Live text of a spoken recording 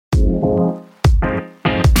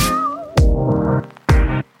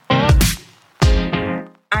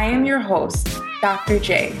I am your host, Dr.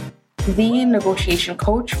 J, the negotiation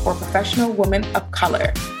coach for professional women of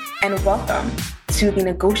color, and welcome to the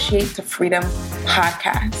Negotiate to Freedom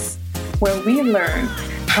podcast, where we learn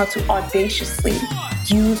how to audaciously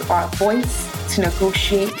use our voice to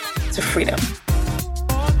negotiate to freedom.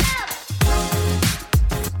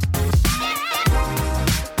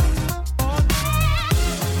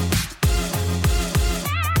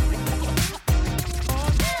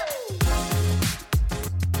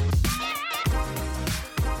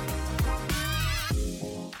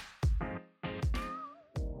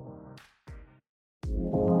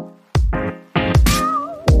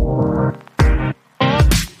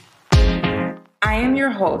 I am your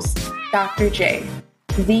host, Dr. J,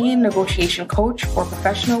 the negotiation coach for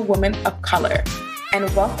professional women of color,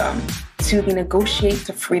 and welcome to the Negotiate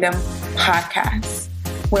to Freedom podcast,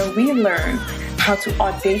 where we learn how to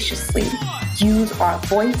audaciously use our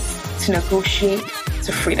voice to negotiate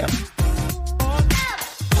to freedom.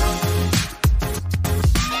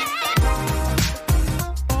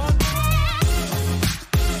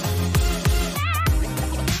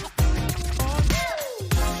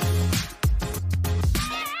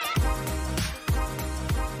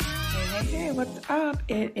 Hey, what's up?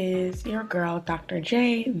 It is your girl, Dr.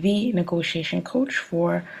 J, the negotiation coach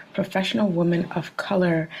for professional women of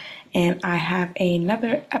color. And I have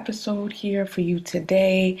another episode here for you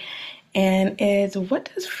today. And is,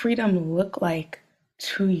 what does freedom look like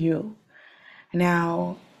to you?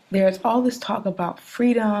 Now, there's all this talk about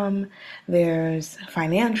freedom. There's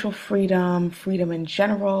financial freedom, freedom in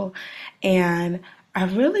general. And I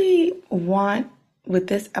really want, with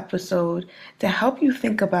this episode, to help you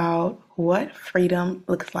think about what freedom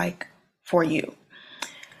looks like for you.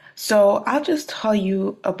 So I'll just tell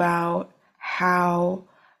you about how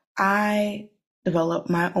I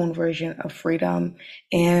developed my own version of freedom.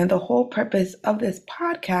 And the whole purpose of this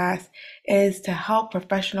podcast is to help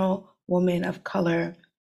professional women of color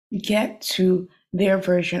get to their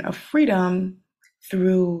version of freedom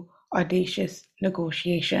through audacious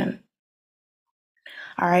negotiation.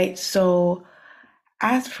 All right, so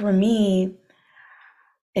as for me,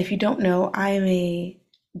 if you don't know, I am a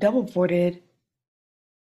double-boarded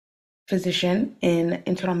physician in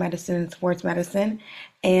internal medicine and sports medicine.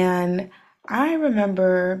 And I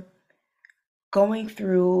remember going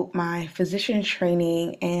through my physician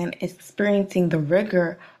training and experiencing the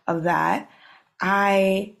rigor of that.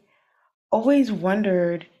 I always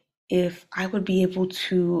wondered if I would be able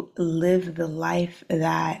to live the life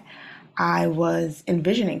that I was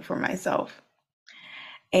envisioning for myself.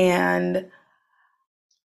 And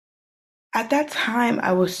at that time,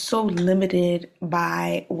 I was so limited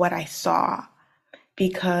by what I saw,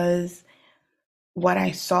 because what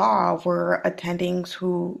I saw were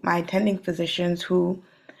my attending physicians who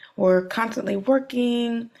were constantly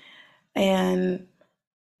working and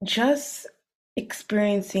just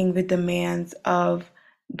experiencing the demands of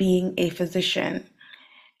being a physician.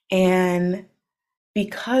 And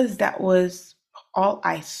because that was all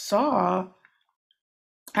I saw,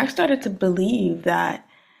 I started to believe that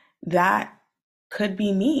could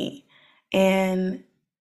be me. And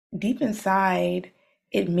deep inside,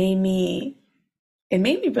 it made me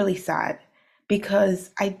really sad,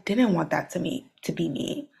 because I didn't want that to be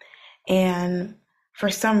me. And for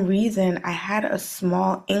some reason, I had a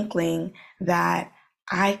small inkling that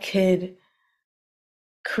I could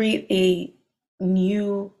create a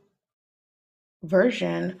new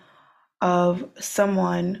version of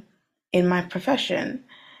someone in my profession.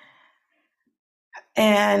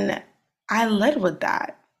 And I led with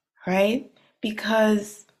that, right?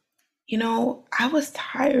 Because, I was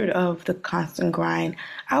tired of the constant grind.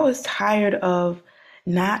 I was tired of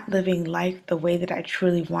not living life the way that I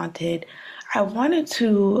truly wanted. I wanted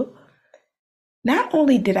to, not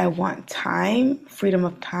only did I want time, freedom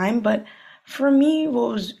of time, but for me,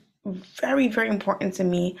 what was very, very important to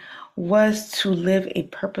me was to live a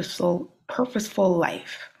purposeful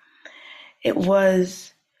life. It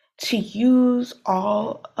was to use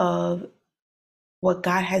all of what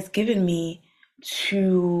God has given me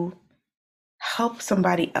to help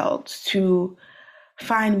somebody else, to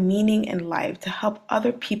find meaning in life, to help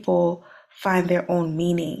other people find their own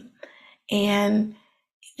meaning. And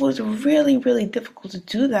it was really, really difficult to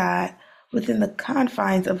do that within the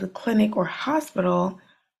confines of the clinic or hospital.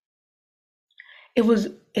 It was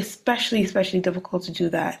especially difficult to do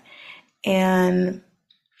that. And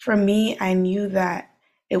for me, I knew that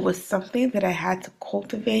it was something that I had to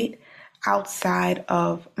cultivate outside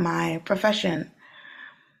of my profession.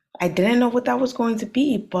 I didn't know what that was going to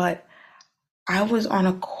be, but I was on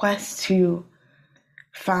a quest to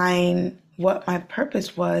find what my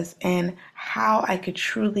purpose was and how I could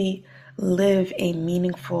truly live a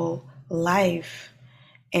meaningful life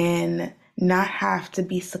and not have to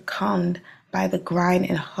be succumbed by the grind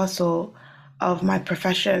and hustle of my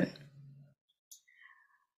profession.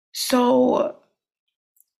 So,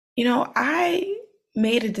 I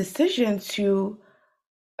made a decision to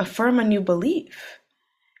affirm a new belief.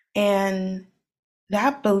 And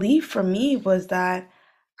that belief for me was that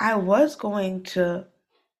I was going to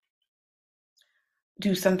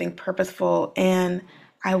do something purposeful and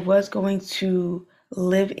I was going to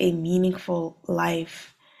live a meaningful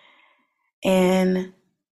life. And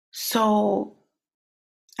so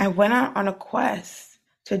I went out on a quest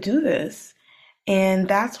to do this. And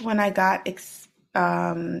that's when I got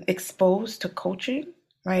exposed to coaching,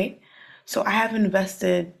 right? So I have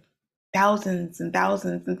invested thousands and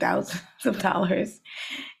thousands and thousands of dollars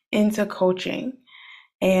into coaching.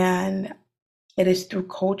 And it is through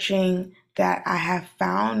coaching that I have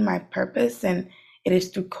found my purpose. And it is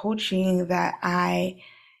through coaching that I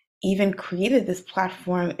even created this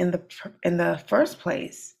platform in the first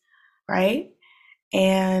place, right?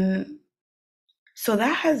 And so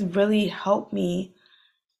that has really helped me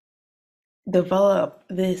develop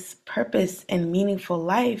this purpose and meaningful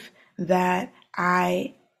life that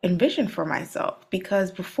I envisioned for myself.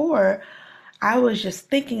 Because before, I was just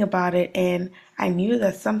thinking about it and I knew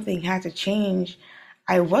that something had to change.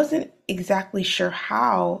 I wasn't exactly sure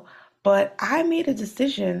how, but I made a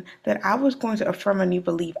decision that I was going to affirm a new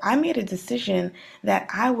belief. I made a decision that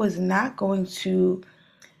I was not going to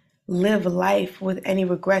live life with any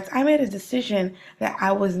regrets. I made a decision that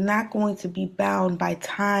I was not going to be bound by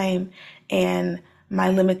time and my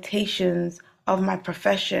limitations of my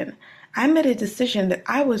profession. I made a decision that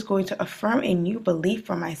I was going to affirm a new belief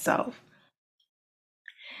for myself.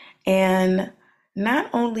 And not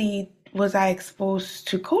only was I exposed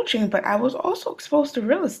to coaching, but I was also exposed to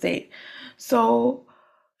real estate. So,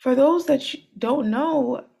 for those that don't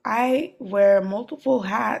know, I wear multiple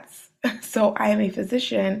hats. So, I am a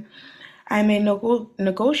physician, I'm a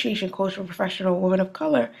negotiation coach for professional women of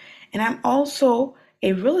color, and I'm also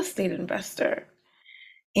a real estate investor.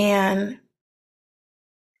 And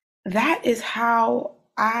that is how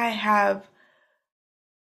I have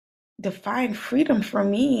defined freedom for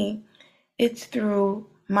me. It's through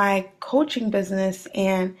my coaching business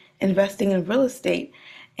and investing in real estate.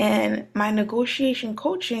 And my negotiation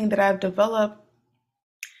coaching that I've developed,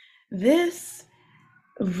 this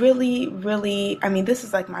really, really, I mean, this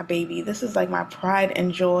is like my baby. This is like my pride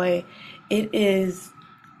and joy. It is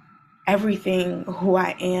everything who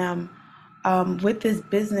I am. With this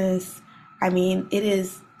business, I mean, it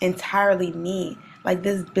is entirely me. Like,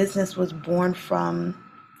 this business was born from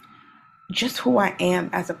just who I am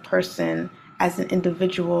as a person, as an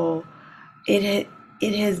individual. It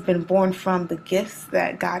has been born from the gifts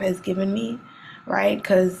that God has given me, right?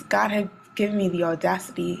 Because God had given me the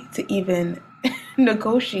audacity to even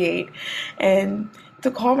negotiate and to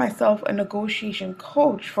call myself a negotiation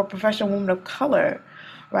coach for professional women of color,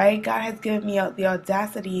 right? God has given me the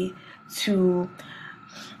audacity to,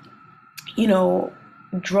 you know,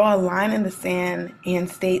 draw a line in the sand and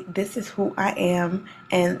state, this is who I am,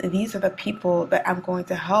 and these are the people that I'm going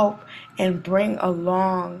to help and bring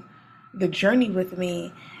along the journey with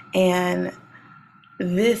me. And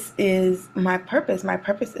this is my purpose. My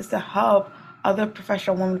purpose is to help other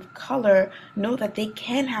professional women of color know that they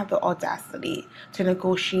can have the audacity to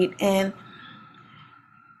negotiate. And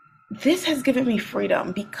this has given me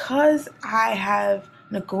freedom because I have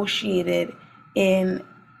negotiated in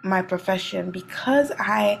my profession, because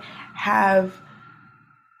I have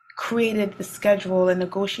created the schedule and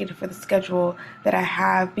negotiated for the schedule that I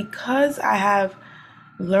have, because I have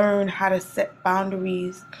learned how to set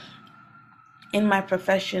boundaries in my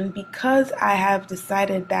profession, because I have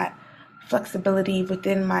decided that flexibility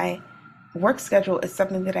within my work schedule is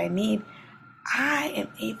something that I need. I am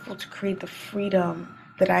able to create the freedom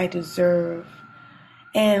that I deserve.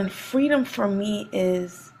 And freedom for me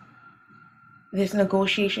is this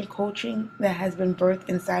negotiation coaching that has been birthed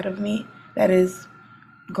inside of me, that is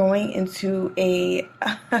going into a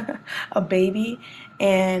a baby,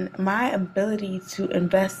 and my ability to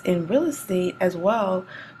invest in real estate as well,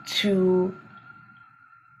 to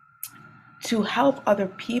help other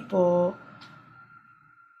people,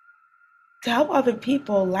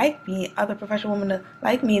 like me, other professional women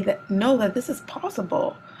like me, that know that this is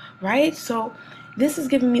possible, right? So this has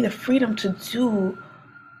given me the freedom to do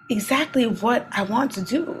exactly what I want to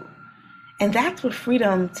do. And that's what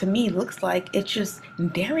freedom to me looks like. It's just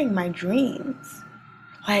daring my dreams.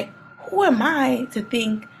 Like, who am I to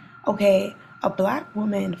think, okay, a Black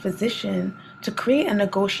woman physician to create a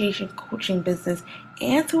negotiation coaching business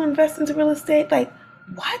and to invest into real estate? Like,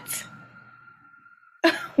 what?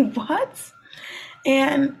 What?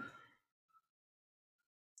 And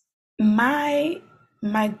my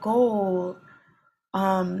my goal,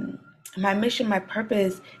 my mission, my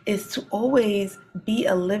purpose is to always be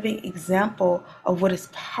a living example of what is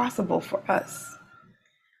possible for us.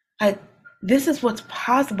 Like, this is what's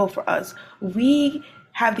possible for us. We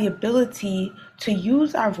have the ability to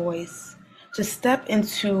use our voice, to step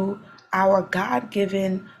into our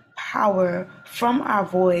God-given power from our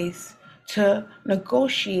voice, to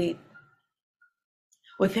negotiate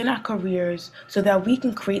within our careers so that we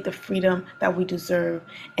can create the freedom that we deserve.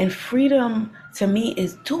 And freedom to me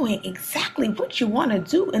is doing exactly what you want to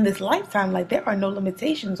do in this lifetime. Like, there are no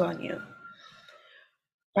limitations on you,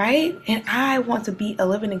 right? And I want to be a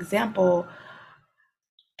living example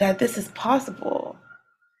that this is possible.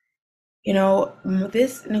 You know,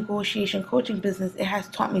 this negotiation coaching business, it has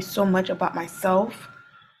taught me so much about myself.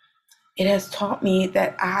 It has taught me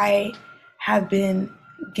that I have been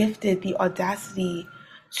gifted the audacity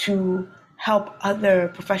to help other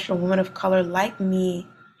professional women of color like me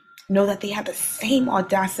know that they have the same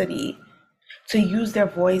audacity to use their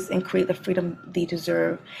voice and create the freedom they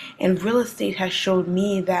deserve. And real estate has showed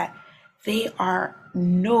me that there are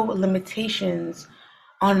no limitations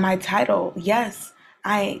on my title. Yes,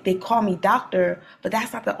 they call me doctor, but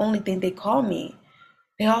that's not the only thing they call me.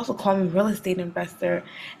 They also call me real estate investor.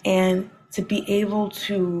 And to be able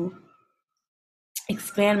to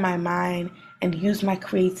expand my mind and use my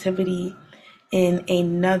creativity in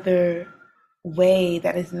another way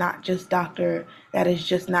that is not just doctor, that is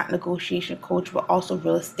just not negotiation coach, but also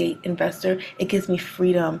real estate investor, it gives me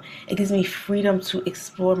freedom. It gives me freedom to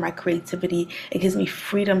explore my creativity. It gives me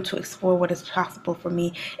freedom to explore what is possible for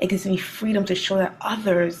me. It gives me freedom to show that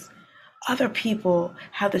other people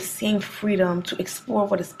have the same freedom to explore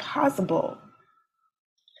what is possible.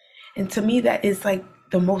 And to me, that is like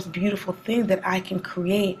the most beautiful thing that I can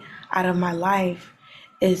create out of my life,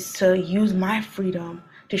 is to use my freedom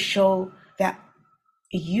to show that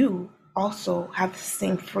you also have the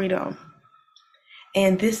same freedom.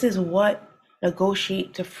 And this is what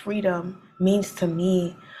negotiate to freedom means to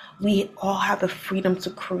me. We all have the freedom to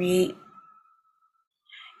create.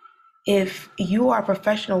 If you are a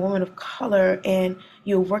professional woman of color and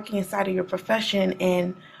you're working inside of your profession,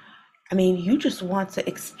 and you just want to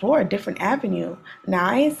explore a different avenue. Now,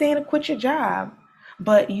 I ain't saying to quit your job,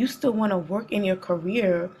 but you still want to work in your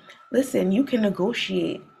career. Listen, you can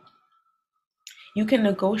negotiate. You can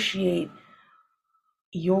negotiate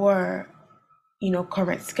your,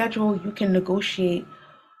 current schedule. You can negotiate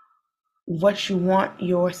what you want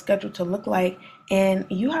your schedule to look like, and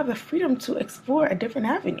you have the freedom to explore a different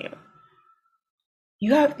avenue.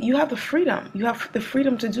 You have the freedom. You have the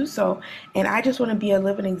freedom to do so. And I just want to be a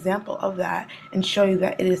living example of that and show you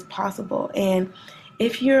that it is possible. And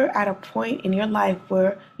if you're at a point in your life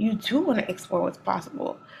where you do want to explore what's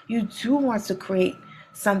possible, you do want to create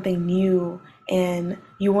something new, and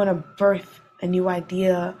you want to birth a new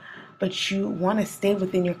idea, but you want to stay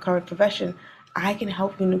within your current profession, I can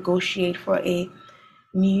help you negotiate for a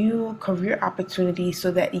new career opportunity so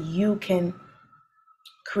that you can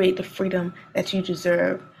create the freedom that you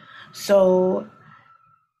deserve. So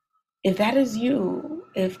if that is you,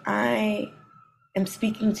 if I am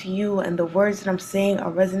speaking to you and the words that I'm saying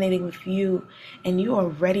are resonating with you, and you are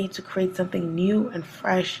ready to create something new and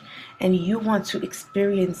fresh, and you want to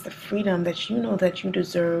experience the freedom that you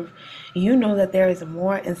deserve, you know that there is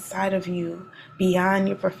more inside of you beyond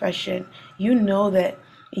your profession, you know that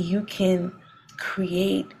you can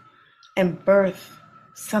create and birth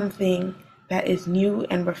something that is new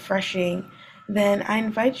and refreshing, then I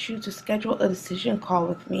invite you to schedule a decision call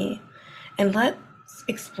with me, and let's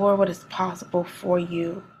explore what is possible for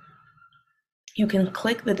you. You can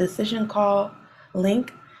click the decision call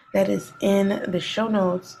link that is in the show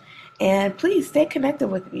notes, and please stay connected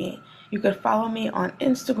with me. You could follow me on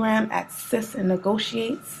Instagram at Sis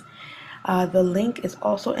Negotiates. The link is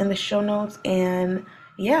also in the show notes, and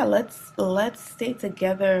yeah, let's stay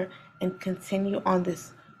together and continue on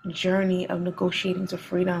this journey of negotiating to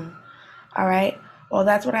freedom. All right. Well,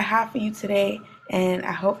 that's what I have for you today, and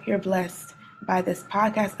I hope you're blessed by this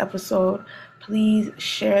podcast episode. Please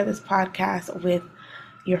share this podcast with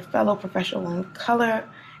your fellow professional women of color,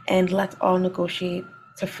 and let's all negotiate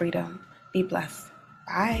to freedom. Be blessed.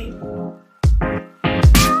 Bye.